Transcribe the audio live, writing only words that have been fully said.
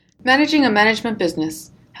Managing a management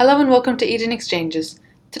business. Hello and welcome to Eden Exchanges.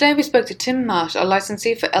 Today we spoke to Tim Marsh, a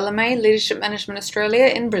licensee for LMA Leadership Management Australia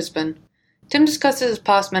in Brisbane. Tim discusses his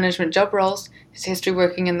past management job roles, his history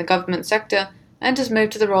working in the government sector, and his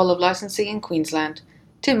move to the role of licensee in Queensland.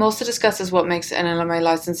 Tim also discusses what makes an LMA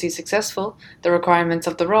licensee successful, the requirements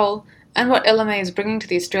of the role, and what LMA is bringing to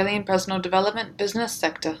the Australian personal development business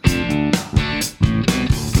sector.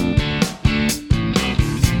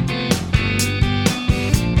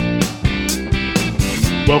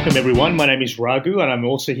 Welcome everyone, my name is Raghu and I'm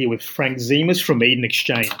also here with Frank Zemas from Eden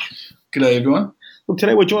Exchange. G'day everyone. Look,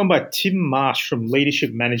 today we're joined by Tim Marsh from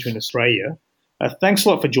Leadership Management Australia. Thanks a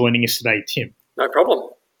lot for joining us today, Tim. No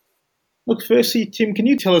problem. Look, firstly, Tim, can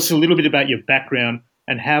you tell us a little bit about your background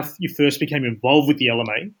and how you first became involved with the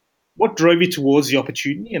LMA? What drove you towards the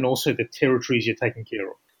opportunity and also the territories you're taking care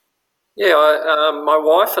of? Yeah, my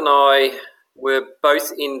wife and I were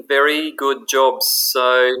both in very good jobs.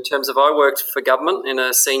 So in terms of, I worked for government in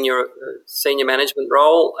a senior management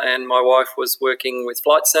role, and my wife was working with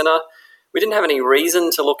Flight Centre. We didn't have any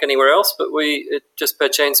reason to look anywhere else, but just per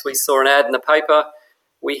chance we saw an ad in the paper.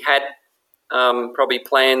 We had probably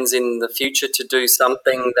plans in the future to do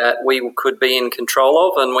something that we could be in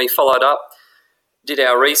control of, and we followed up, did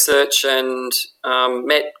our research, and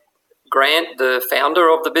met Grant, the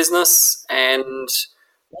founder of the business, and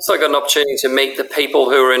also got an opportunity to meet the people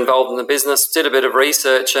who were involved in the business, did a bit of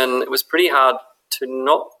research, and it was pretty hard to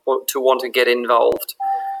not want to get involved.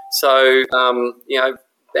 So,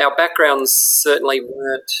 our backgrounds certainly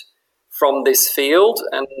weren't from this field,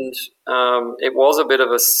 and it was a bit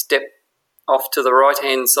of a step off to the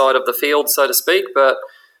right-hand side of the field, so to speak, but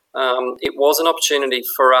it was an opportunity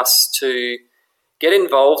for us to get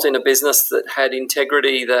involved in a business that had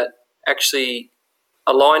integrity, that actually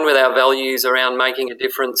align with our values around making a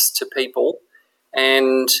difference to people,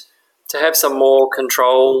 and to have some more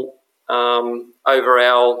control over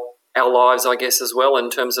our lives, I guess, as well, in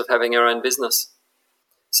terms of having our own business.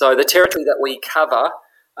 So the territory that we cover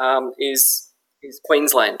is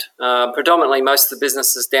Queensland. Predominantly most of the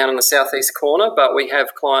business is down in the southeast corner, but we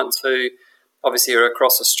have clients who obviously are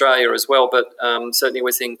across Australia as well, but certainly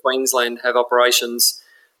within Queensland have operations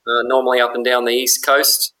normally up and down the east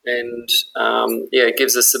coast, and it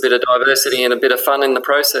gives us a bit of diversity and a bit of fun in the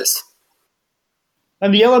process.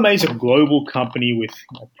 And the LMA is a global company with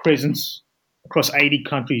a presence across 80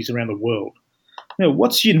 countries around the world. Now,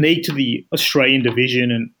 what's unique to the Australian division,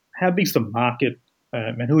 and how big's the market,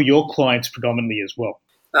 and who are your clients predominantly as well?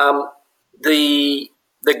 The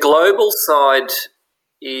global side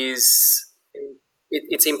is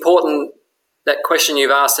it's important. That question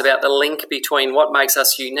you've asked about the link between what makes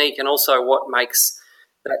us unique and also what makes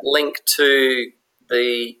that link to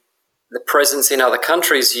the presence in other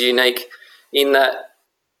countries unique, in that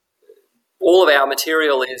all of our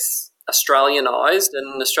material is Australianised,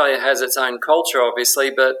 and Australia has its own culture,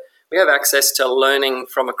 obviously, but we have access to learning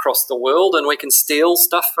from across the world, and we can steal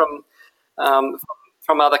stuff from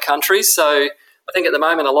other countries. So I think at the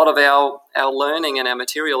moment a lot of our learning and our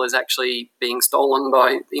material is actually being stolen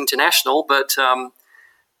by international, but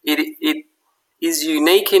it is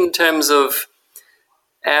unique in terms of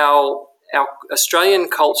our Australian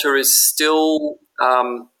culture is still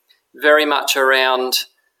very much around,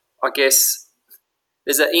 I guess,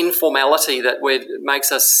 there's an informality that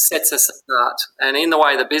sets us apart. And in the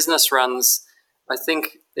way the business runs, I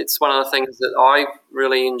think it's one of the things that I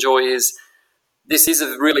really enjoy is this is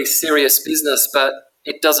a really serious business, but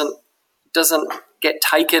it doesn't get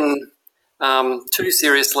taken too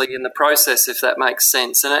seriously in the process, if that makes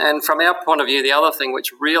sense. And from our point of view, the other thing which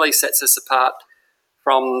really sets us apart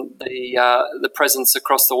from the presence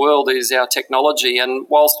across the world is our technology. And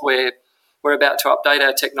whilst we're about to update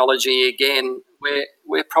our technology again,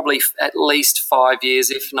 we're probably at least 5 years,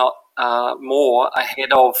 if not more,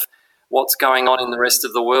 ahead of what's going on in the rest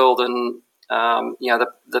of the world. And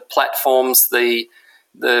the platforms, the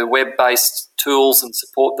web-based tools and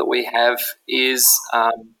support that we have is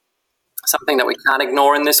something that we can't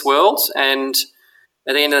ignore in this world. And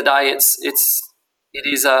at the end of the day, it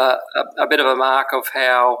is a bit of a mark of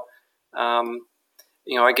how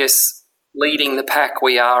I guess leading the pack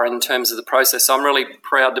we are in terms of the process. So I'm really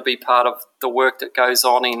proud to be part of the work that goes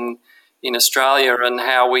on in Australia, and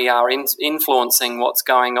how we are influencing what's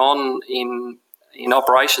going on in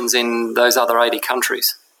operations in those other 80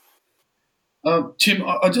 countries. Tim,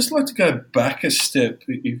 I'd just like to go back a step,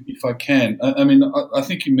 if I can. I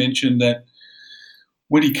think you mentioned that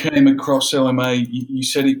when you came across LMA, you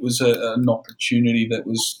said it was an opportunity that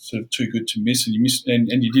was sort of too good to miss,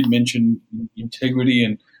 and you did mention integrity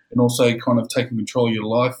and also kind of taking control of your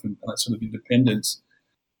life and that sort of independence.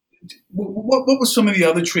 what were some of the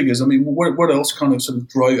other triggers? I mean, what else kind of sort of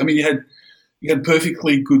drove? I mean, you had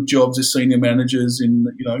perfectly good jobs as senior managers in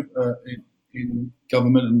in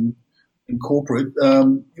government and in corporate.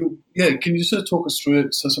 Can you sort of talk us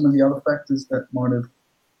through some of the other factors that might have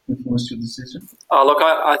influenced your decision? Oh, look,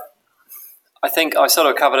 I think I sort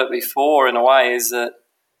of covered it before in a way, is that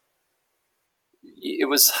it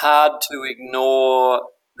was hard to ignore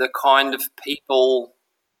the kind of people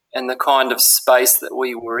and the kind of space that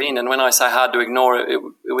we were in. And when I say hard to ignore, it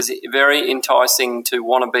was very enticing to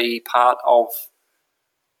want to be part of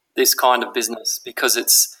this kind of business, because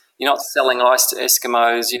you're not selling ice to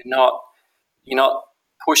Eskimos, you're not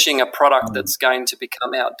pushing a product that's going to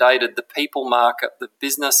become outdated. The people market, the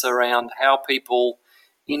business around how people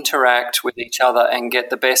interact with each other and get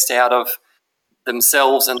the best out of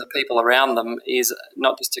themselves and the people around them is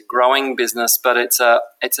not just a growing business, but it's a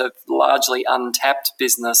largely untapped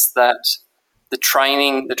business that the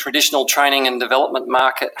traditional training and development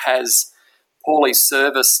market has poorly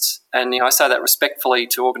serviced. And I say that respectfully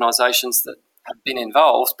to organisations that have been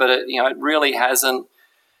involved, but it really hasn't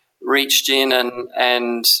reached in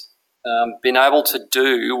and been able to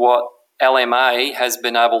do what LMA has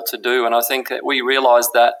been able to do. And I think that we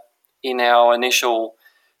realised that in our initial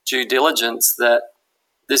due diligence, that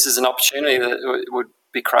this is an opportunity that it would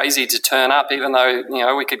be crazy to turn up, even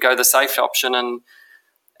though we could go the safe option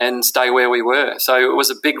and stay where we were. So it was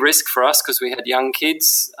a big risk for us because we had young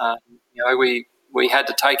kids. We had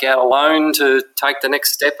to take out a loan to take the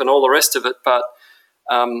next step and all the rest of it, but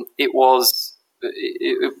it was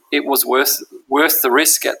worth the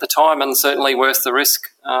risk at the time, and certainly worth the risk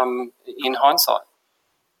in hindsight.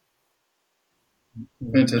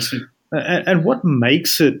 Fantastic. And what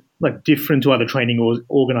makes it different to other training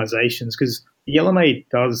organisations? Because the LMA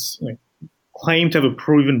does claim to have a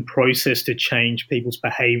proven process to change people's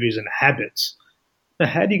behaviours and habits. Now,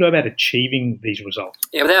 how do you go about achieving these results?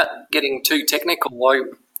 Yeah, without getting too technical,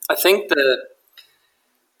 I think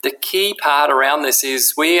the key part around this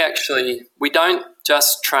is we don't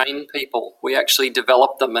just train people, we actually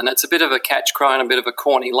develop them. And it's a bit of a catch-cry and a bit of a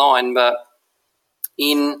corny line, but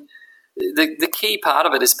the key part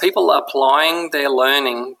of it is people applying their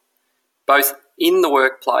learning both in the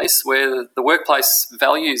workplace, where the workplace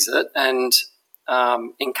values it and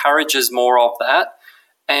encourages more of that,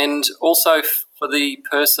 and also for the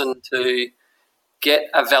person to get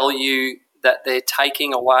a value that they're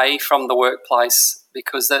taking away from the workplace,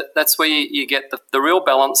 because that's where you get the real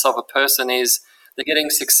balance of a person is they're getting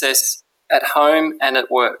success at home and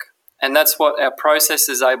at work. And that's what our process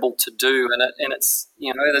is able to do. And it's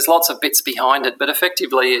there's lots of bits behind it, but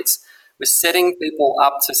effectively we're setting people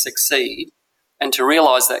up to succeed and to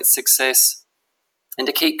realise that success and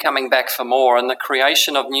to keep coming back for more. And the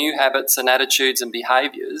creation of new habits and attitudes and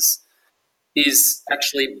behaviours is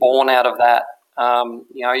actually born out of that.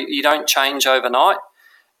 You don't change overnight,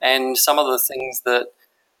 and some of the things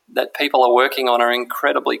that people are working on are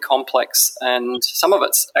incredibly complex, and some of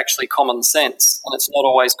it's actually common sense and it's not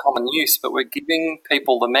always common use, but we're giving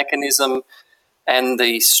people the mechanism and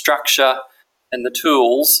the structure and the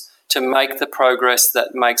tools to make the progress that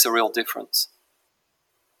makes a real difference.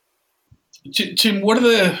 Tim, what are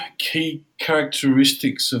the key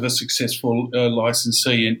characteristics of a successful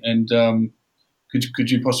licensee, and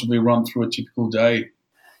could you possibly run through a typical day?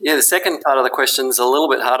 Yeah, the second part of the question is a little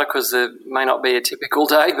bit harder because it may not be a typical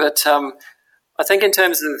day, but I think in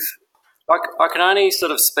terms of, I can only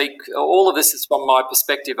sort of speak, all of this is from my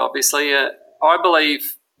perspective, obviously. I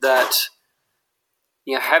believe that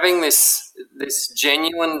having this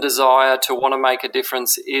genuine desire to want to make a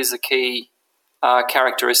difference is a key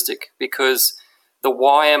characteristic, because the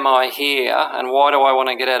why am I here and why do I want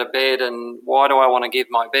to get out of bed and why do I want to give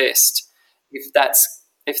my best, if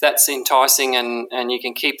that's enticing and you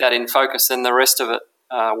can keep that in focus, then the rest of it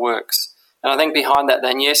works. And I think behind that,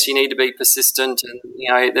 then, yes, you need to be persistent,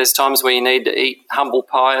 and there's times where you need to eat humble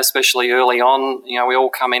pie, especially early on. We all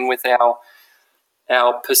come in with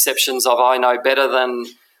our perceptions of I know better than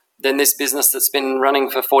this business that's been running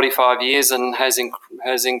for 45 years and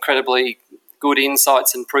has incredibly good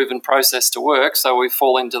insights and proven process to work. So we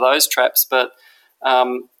fall into those traps. But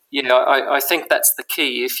I think that's the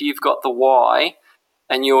key. If you've got the why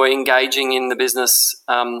and you're engaging in the business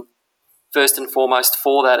first and foremost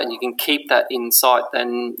for that, and you can keep that in sight,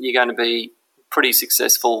 then you're going to be pretty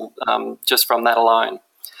successful just from that alone.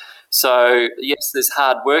 So, yes, there's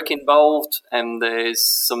hard work involved, and there's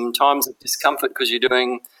some times of discomfort because you're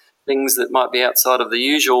doing things that might be outside of the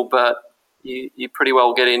usual, but you pretty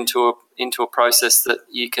well get into a process that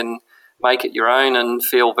you can make it your own and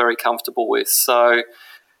feel very comfortable with. So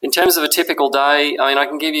In terms of a typical day, I mean, I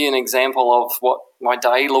can give you an example of what my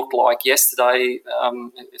day looked like yesterday,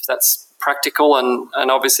 if that's practical. And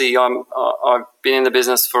obviously, I've been in the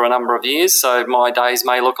business for a number of years, so my days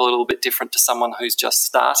may look a little bit different to someone who's just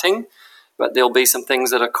starting, but there'll be some things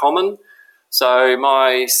that are common. So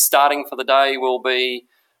my starting for the day will be,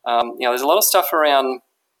 there's a lot of stuff around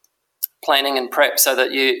planning and prep, so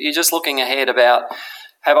that you're just looking ahead about,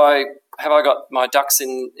 have I got my ducks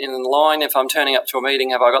in line? If I'm turning up to a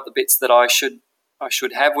meeting, have I got the bits that I should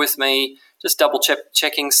have with me? Just double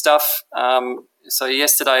checking stuff. So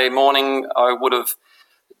yesterday morning, I would have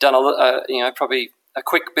done probably a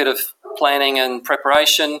quick bit of planning and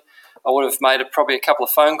preparation. I would have made probably a couple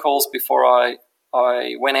of phone calls before I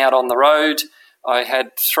went out on the road. I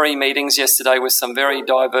had 3 meetings yesterday with some very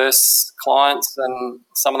diverse clients, and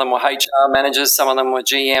some of them were HR managers, some of them were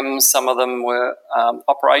GMs, some of them were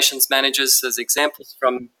operations managers, as examples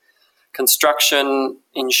from construction,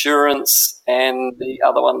 insurance, and the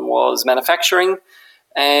other one was manufacturing.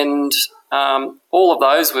 And all of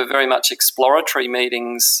those were very much exploratory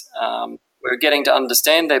meetings. We're getting to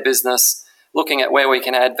understand their business, looking at where we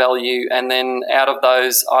can add value, and then out of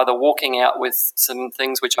those, either walking out with some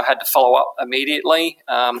things which I had to follow up immediately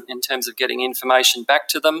in terms of getting information back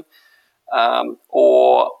to them,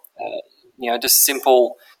 or just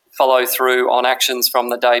simple follow through on actions from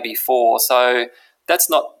the day before. So that's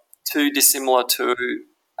not too dissimilar to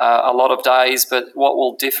a lot of days, but what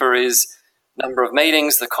will differ is number of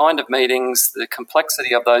meetings, the kind of meetings, the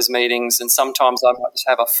complexity of those meetings, and sometimes I might just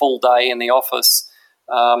have a full day in the office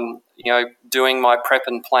doing my prep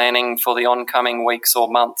and planning for the oncoming weeks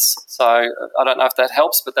or months. So I don't know if that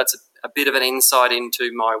helps, but that's a bit of an insight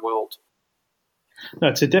into my world. No,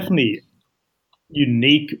 it's a definitely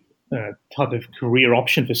unique type of career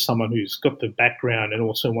option for someone who's got the background and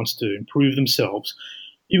also wants to improve themselves.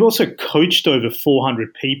 You've also coached over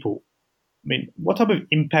 400 people. I mean, what type of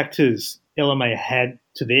impact has LMA had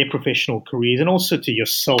to their professional careers and also to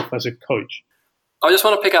yourself as a coach? I just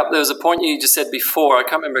want to pick up, there was a point you just said before, I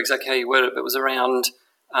can't remember exactly how you worded it, but it was around,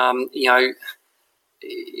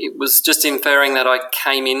 it was just inferring that I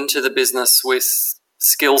came into the business with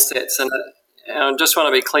skill sets. And I just want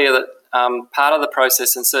to be clear that part of the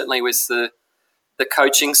process, and certainly with the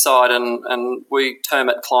coaching side, and we term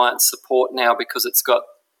it client support now because it's got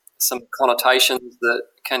some connotations that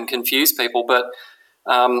can confuse people, but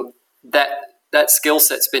that skill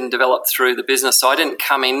set's been developed through the business. So I didn't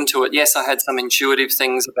come into it. Yes, I had some intuitive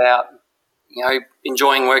things about,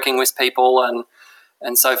 enjoying working with people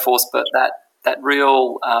and so forth, but that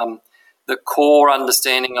real, the core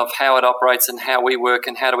understanding of how it operates and how we work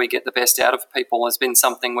and how do we get the best out of people has been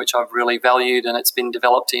something which I've really valued, and it's been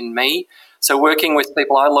developed in me. So working with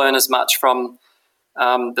people, I learn as much from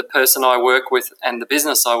the person I work with and the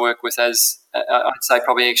business I work with as, I'd say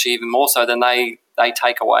probably actually even more so than they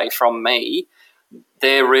take away from me.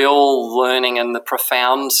 Their real learning and the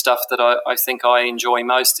profound stuff that I think I enjoy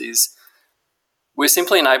most is we're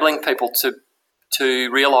simply enabling people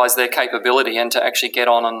to realise their capability and to actually get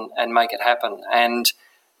on and make it happen. And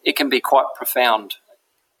it can be quite profound.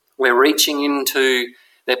 We're reaching into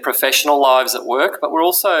their professional lives at work, but we're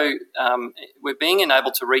also we're being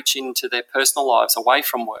enabled to reach into their personal lives away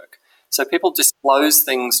from work. So people disclose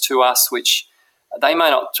things to us which they may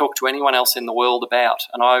not talk to anyone else in the world about.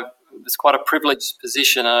 And it's quite a privileged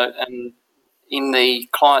position, and in the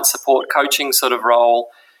client support coaching sort of role,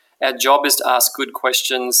 our job is to ask good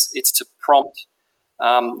questions. It's to prompt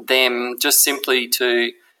them just simply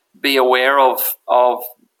to be aware of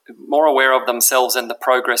more aware of themselves and the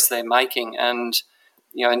progress they're making. And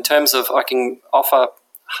in terms of, I can offer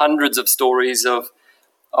hundreds of stories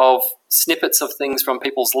of snippets of things from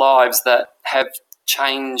people's lives that have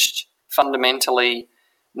changed fundamentally,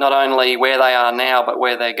 not only where they are now, but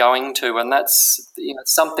where they're going to. And that's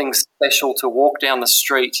something special to walk down the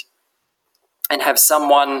street and have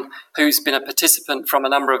someone who's been a participant from a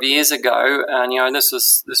number of years ago, and this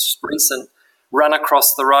was this recent, run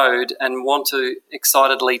across the road and want to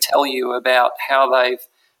excitedly tell you about how they've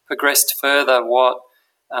progressed further, what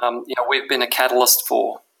we've been a catalyst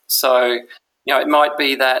for. So, it might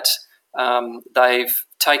be that they've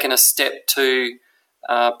taken a step to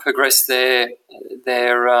progress their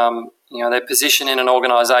position in an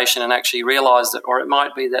organisation and actually realised it, or it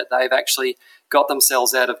might be that they've actually got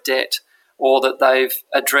themselves out of debt, or that they've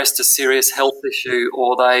addressed a serious health issue,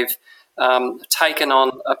 or they've taken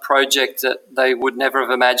on a project that they would never have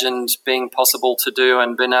imagined being possible to do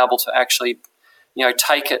and been able to actually,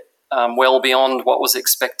 take it well beyond what was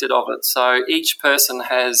expected of it. So each person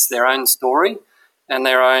has their own story and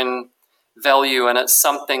their own value, and it's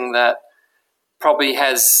something that probably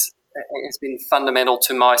has has been fundamental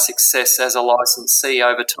to my success as a licensee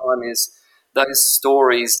over time is those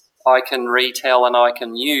stories I can retell and I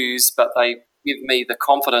can use, but they give me the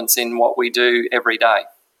confidence in what we do every day.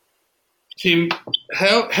 Tim,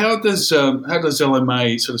 how does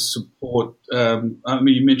LMA sort of support?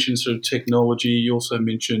 You mentioned sort of technology. You also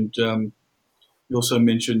mentioned your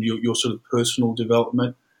sort of personal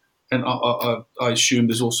development, and I assume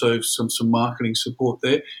there's also some marketing support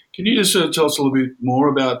there. Can you just sort of tell us a little bit more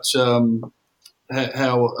about how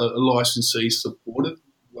a licensee is supported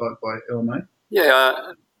by LMA?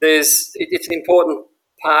 Yeah, it's an important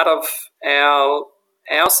part of our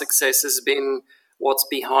success has been what's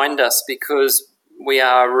behind us, because we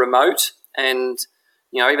are remote, and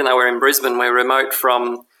even though we're in Brisbane, we're remote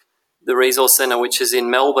from the resource centre, which is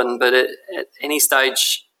in Melbourne. But at any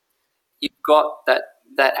stage, you've got that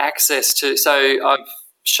access to. So I've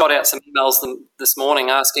shot out some emails this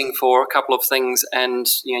morning asking for a couple of things, and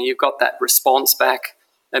you've got that response back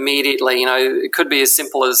immediately. It could be as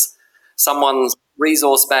simple as someone's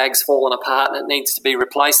resource bag's fallen apart and it needs to be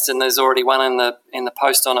replaced, and there's already one in the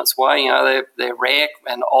post on its way. They're rare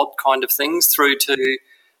and odd kind of things, through to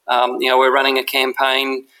we're running a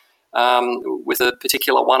campaign with a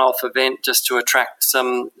particular one-off event just to attract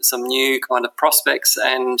some new kind of prospects,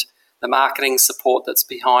 and the marketing support that's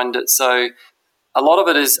behind it. So a lot of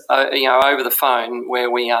it is over the phone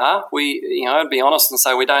where we are. I'd be honest and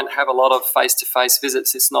say we don't have a lot of face-to-face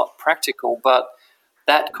visits. It's not practical, but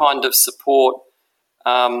that kind of support,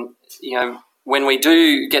 when we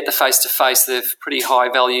do get the face-to-face, they're pretty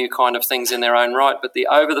high-value kind of things in their own right, but the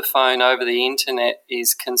over-the-phone, over the internet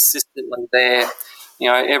is consistently there.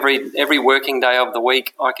 Every working day of the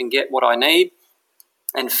week, I can get what I need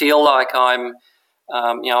and feel like I'm,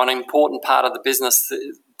 an important part of the business.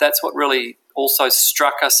 That's what really also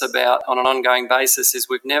struck us about on an ongoing basis, is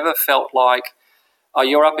we've never felt like, oh,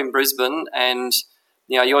 you're up in Brisbane and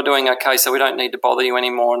you're doing okay, so we don't need to bother you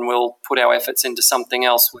anymore and we'll put our efforts into something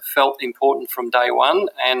else. We've felt important from day one,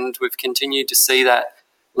 and we've continued to see that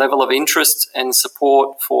level of interest and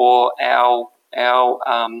support for our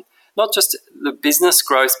not just the business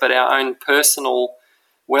growth, but our own personal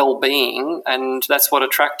well-being, and that's what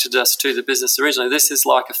attracted us to the business originally. This is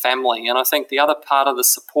like a family, and I think the other part of the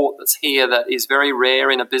support that's here that is very rare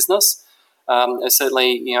in a business, is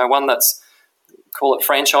certainly one that's, call it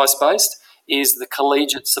franchise-based, is the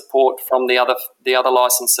collegiate support from the other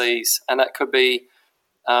licensees, and that could be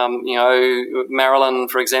Marilyn,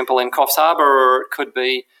 for example, in Coffs Harbour, or it could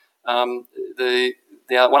be one of the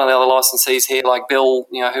other licensees here, like Bill,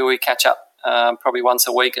 who we catch up probably once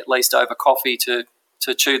a week at least over coffee to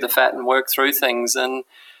chew the fat and work through things. And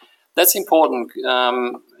that's important,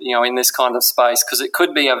 in this kind of space, because it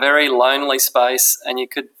could be a very lonely space and you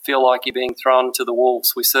could feel like you're being thrown to the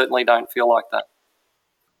wolves. We certainly don't feel like that.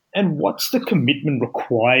 And what's the commitment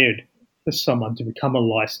required for someone to become a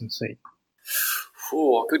licensee?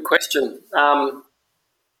 Oh, good question. I'd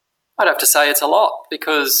have to say it's a lot,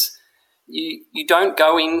 because you don't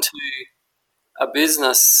go into a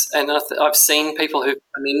business, and I've seen people who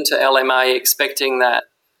come into LMA expecting that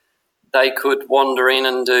they could wander in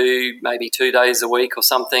and do maybe 2 days a week or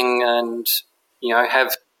something, and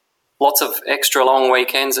have lots of extra long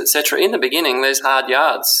weekends, etc. In the beginning, there's hard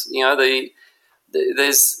yards. The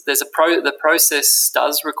process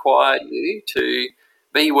does require you to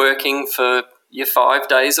be working for your 5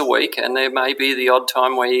 days a week, and there may be the odd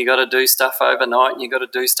time where you got to do stuff overnight and you got to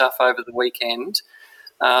do stuff over the weekend.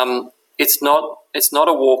 It's not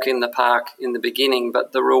a walk in the park in the beginning,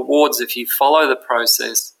 but the rewards, if you follow the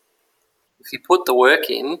process, if you put the work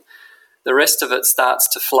in, the rest of it starts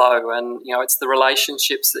to flow. And it's the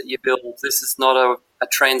relationships that you build. This is not a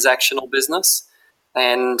transactional business,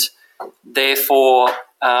 and therefore,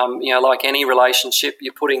 like any relationship,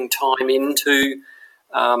 you're putting time into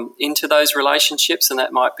those relationships, and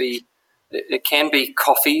that might be, it can be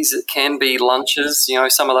coffees, it can be lunches,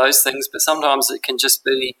 some of those things, but sometimes it can just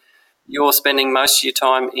be you're spending most of your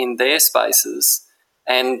time in their spaces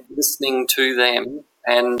and listening to them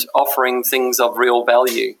and offering things of real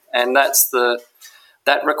value, and that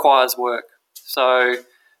requires work. So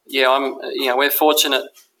we're fortunate,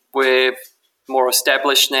 we're more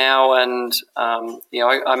established now, and I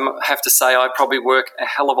have to say I probably work a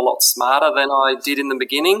hell of a lot smarter than I did in the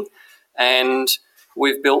beginning, and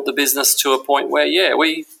we've built the business to a point where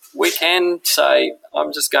we can say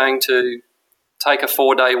I'm just going to take a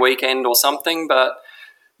 4-day weekend or something, but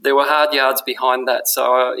there were hard yards behind that. So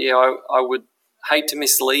I would hate to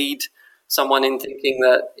mislead someone in thinking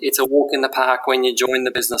that it's a walk in the park when you join the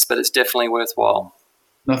business, but it's definitely worthwhile.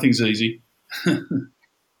 Nothing's easy.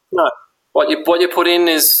 No. What you put in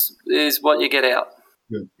is what you get out.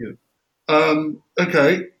 Good, good.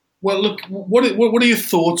 Okay. Well, look, what are your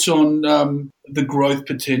thoughts on the growth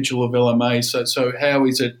potential of LMA? So how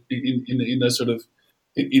is it in the sort of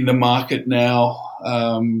in the market now,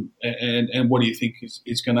 and what do you think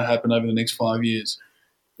is going to happen over the next 5 years?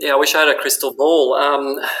 Yeah, I wish I had a crystal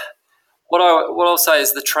ball. What I'll say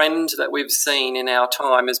is the trend that we've seen in our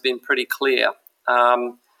time has been pretty clear.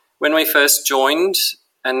 When we first joined,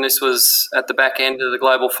 and this was at the back end of the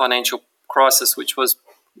global financial crisis, which was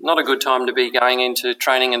not a good time to be going into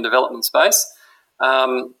training and development space,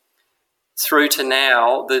 through to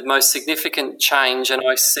now, the most significant change, and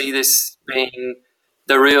I see this being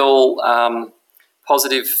the real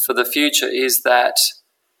positive for the future, is that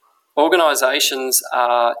organisations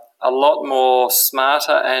are a lot more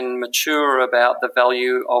smarter and mature about the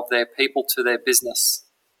value of their people to their business.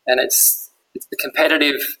 And it's the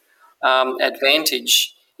competitive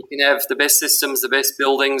advantage. You can have the best systems, the best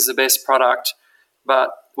buildings, the best product, but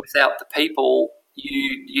without the people,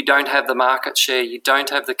 you don't have the market share, you don't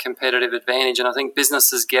have the competitive advantage. And I think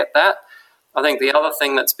businesses get that. I think the other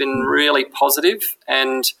thing that's been really positive,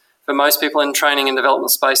 and for most people in training and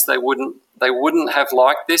development space, they wouldn't have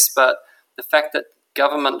liked this, but the fact that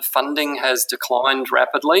government funding has declined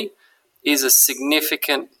rapidly is a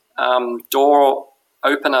significant door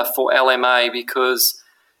opener for LMA, because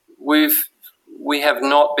we have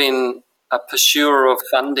not been a pursuer of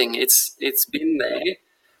funding. It's been there,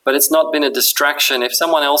 but it's not been a distraction. If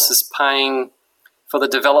someone else is paying for the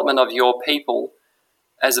development of your people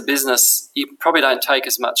as a business, you probably don't take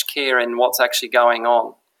as much care in what's actually going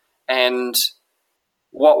on. And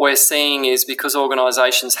what we're seeing is, because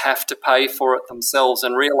organisations have to pay for it themselves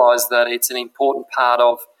and realise that it's an important part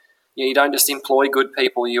of, you don't just employ good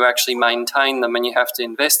people, you actually maintain them and you have to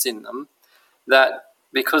invest in them, that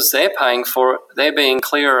because they're paying for it, they're being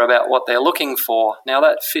clearer about what they're looking for. Now,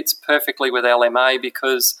 that fits perfectly with LMA,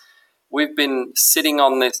 because we've been sitting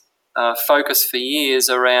on this focus for years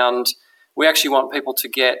around, we actually want people to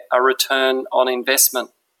get a return on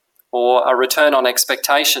investment, or a return on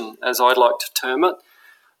expectation, as I'd like to term it.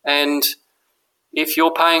 And if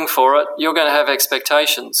you're paying for it, you're going to have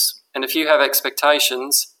expectations. And if you have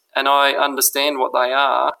expectations, and I understand what they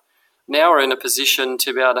are, now we're in a position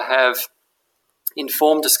to be able to have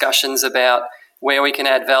informed discussions about where we can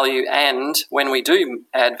add value, and when we do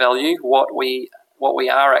add value, what we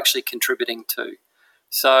are actually contributing to.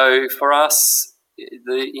 So for us,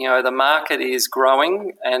 the market is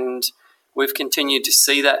growing, and we've continued to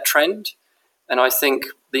see that trend. And I think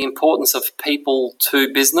the importance of people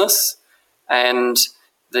to business and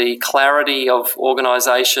the clarity of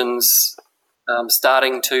organisations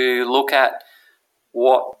starting to look at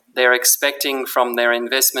what they're expecting from their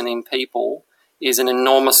investment in people is an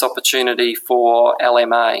enormous opportunity for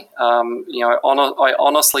LMA. I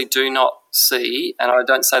honestly do not see, and I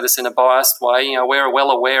don't say this in a biased way, we're well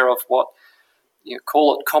aware of what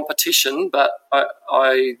call it competition, but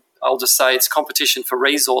I'll just say it's competition for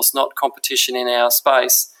resource, not competition in our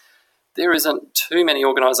space. There isn't too many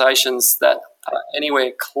organisations that are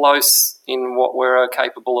anywhere close in what we're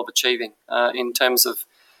capable of achieving in terms of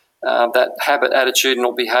that habit,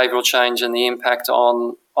 attitudinal, behavioural change, and the impact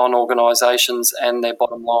on organisations and their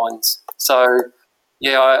bottom lines. So,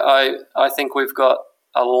 yeah, I think we've got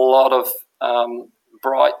a lot of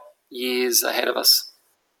bright years ahead of us.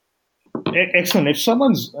 Excellent. If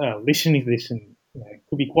someone's listening to this and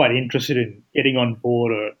could be quite interested in getting on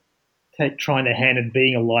board or trying to hand and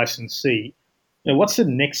being a licensee, what's the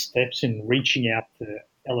next steps in reaching out to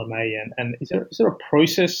LMA, and is there a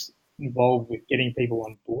process involved with getting people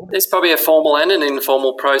on board? There's probably a formal and an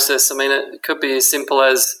informal process. I mean, it could be as simple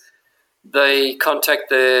as they contact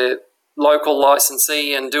their local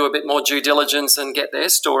licensee and do a bit more due diligence and get their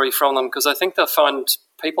story from them, because I think they'll find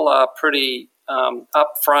people are pretty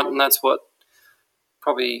upfront, and that's what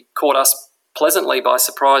probably caught us pleasantly by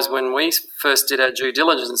surprise when we first did our due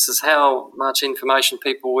diligence, is how much information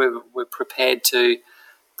people were prepared to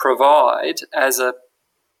provide as a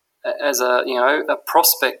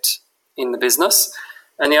prospect in the business.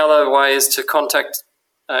 And the other way is to contact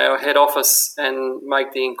our head office and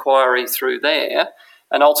make the inquiry through there,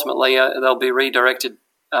 and ultimately they'll be redirected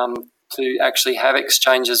to actually have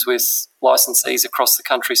exchanges with licensees across the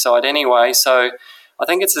countryside anyway. So I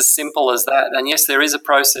think it's as simple as that. And yes, there is a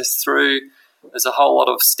process through. There's a whole lot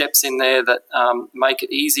of steps in there that make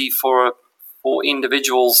it easy for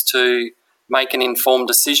individuals to make an informed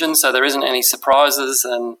decision, so there isn't any surprises,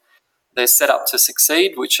 and they're set up to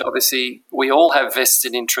succeed, which obviously we all have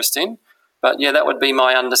vested interest in. But yeah, that would be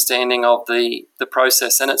my understanding of the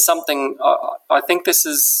process. And it's something, I think this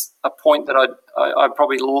is a point that I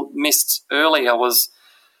probably missed earlier, was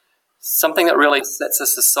something that really sets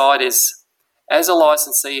us aside is, as a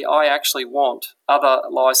licensee, I actually want other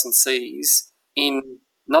licensees in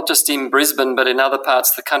not just in Brisbane but in other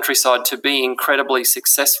parts of the countryside to be incredibly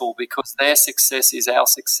successful, because their success is our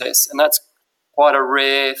success. And that's quite a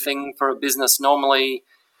rare thing for a business. Normally,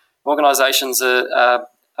 organisations are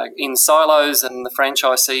in silos and the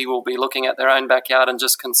franchisee will be looking at their own backyard and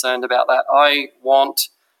just concerned about that. I want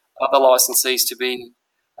other licensees to be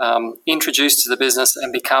introduced to the business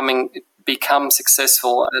and become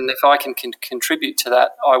successful, and if I can contribute to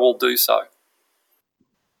that, I will do so.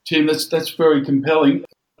 Tim, that's very compelling.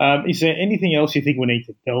 Is there anything else you think we need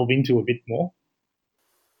to delve into a bit more?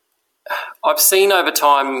 I've seen over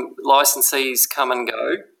time licensees come and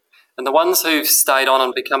go, and the ones who've stayed on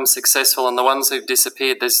and become successful and the ones who've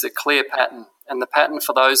disappeared, there's a clear pattern. And the pattern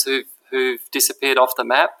for those who've disappeared off the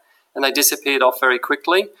map, and they disappeared off very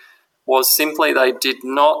quickly, was simply they did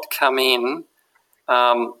not come in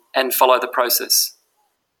and follow the process.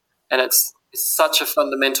 And it's such a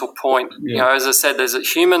fundamental point. Yeah. You know, as I said, there's a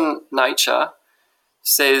human nature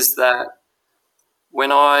says that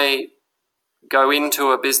when I go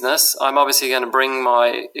into a business, I'm obviously going to bring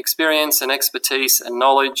my experience and expertise and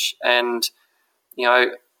knowledge, and you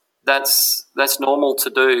know that's normal to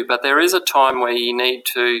do. But there is a time where you need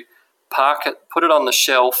to park it, put it on the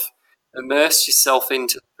shelf, immerse yourself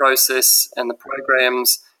into the process and the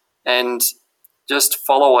programs, and just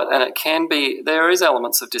follow it. And there is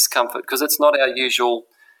elements of discomfort because it's not our usual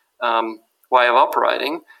way of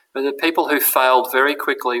operating. But the people who failed very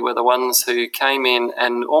quickly were the ones who came in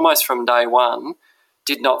and almost from day one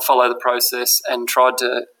did not follow the process and tried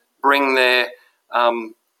to bring their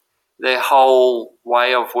whole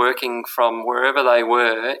way of working from wherever they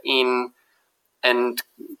were in and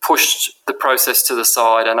pushed the process to the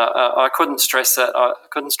side. And I couldn't stress that. I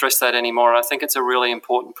couldn't stress that anymore. I think it's a really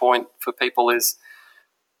important point for people is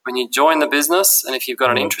when you join the business, and if you've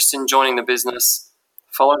got an interest in joining the business,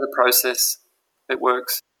 follow the process. It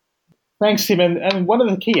works. Thanks, Tim. And one of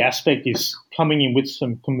the key aspects is coming in with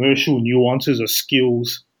some commercial nuances or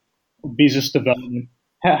skills, business development.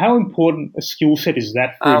 How important a skill set is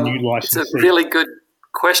that for a new licensee? It's a really good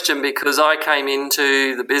question, because I came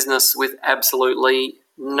into the business with absolutely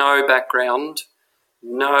no background,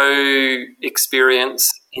 no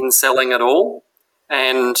experience in selling at all.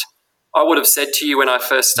 And I would have said to you when I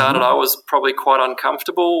first started, I was probably quite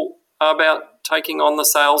uncomfortable about taking on the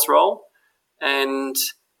sales role. And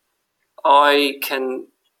I can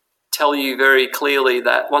tell you very clearly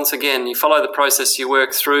that, once again, you follow the process, you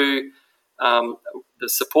work through the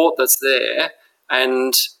support that's there,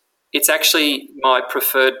 and it's actually my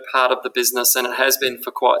preferred part of the business, and it has been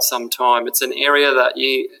for quite some time. It's an area that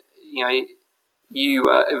you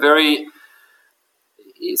are very.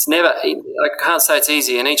 It's never. I can't say it's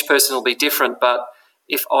easy, and each person will be different. But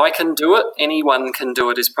if I can do it, anyone can do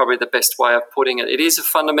it. Is probably the best way of putting it. It is a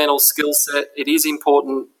fundamental skill set. It is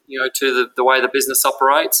important, to the way the business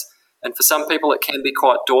operates. And for some people, it can be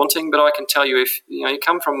quite daunting. But I can tell you, if you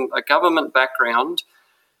come from a government background,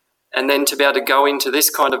 and then to be able to go into this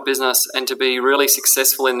kind of business and to be really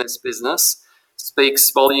successful in this business speaks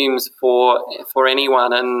volumes for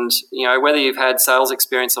anyone. And whether you've had sales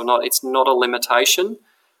experience or not, it's not a limitation.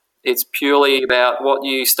 It's purely about what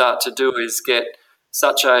you start to do is get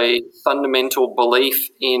such a fundamental belief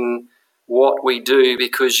in what we do,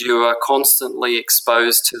 because you are constantly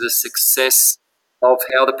exposed to the success of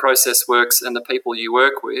how the process works and the people you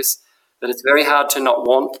work with, that it's very hard to not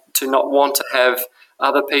want to have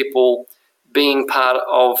other people being part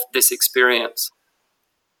of this experience.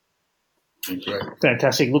 Great.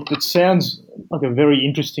 Fantastic. Look, it sounds like a very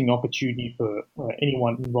interesting opportunity for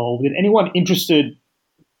anyone involved. And anyone interested,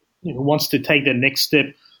 who wants to take the next step,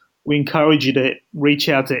 we encourage you to reach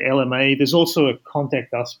out to LMA. There's also a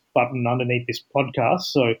contact us button underneath this podcast.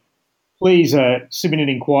 So please submit an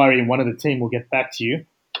inquiry and one of the team will get back to you.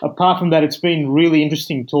 Apart from that, it's been really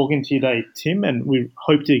interesting talking to you today, Tim, and we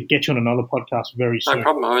hope to get you on another podcast very soon. No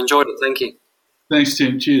problem. I've enjoyed it. Thank you. Thanks,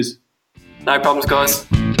 Tim. Cheers. No problems, guys.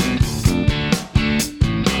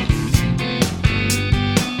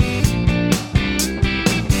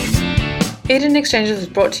 Eden Exchanges was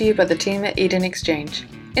brought to you by the team at Eden Exchange.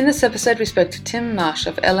 In this episode, we spoke to Tim Marsh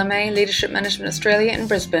of LMA Leadership Management Australia in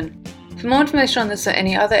Brisbane. For more information on this or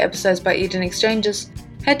any other episodes by Eden Exchanges,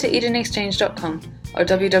 head to edenexchange.com or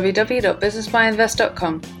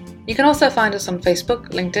www.businessbyinvest.com. You can also find us on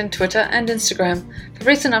Facebook, LinkedIn, Twitter, and Instagram for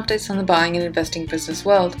recent updates on the buying and investing business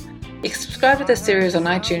world. You can subscribe to this series on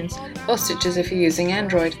iTunes or Stitcher if you're using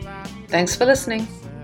Android. Thanks for listening.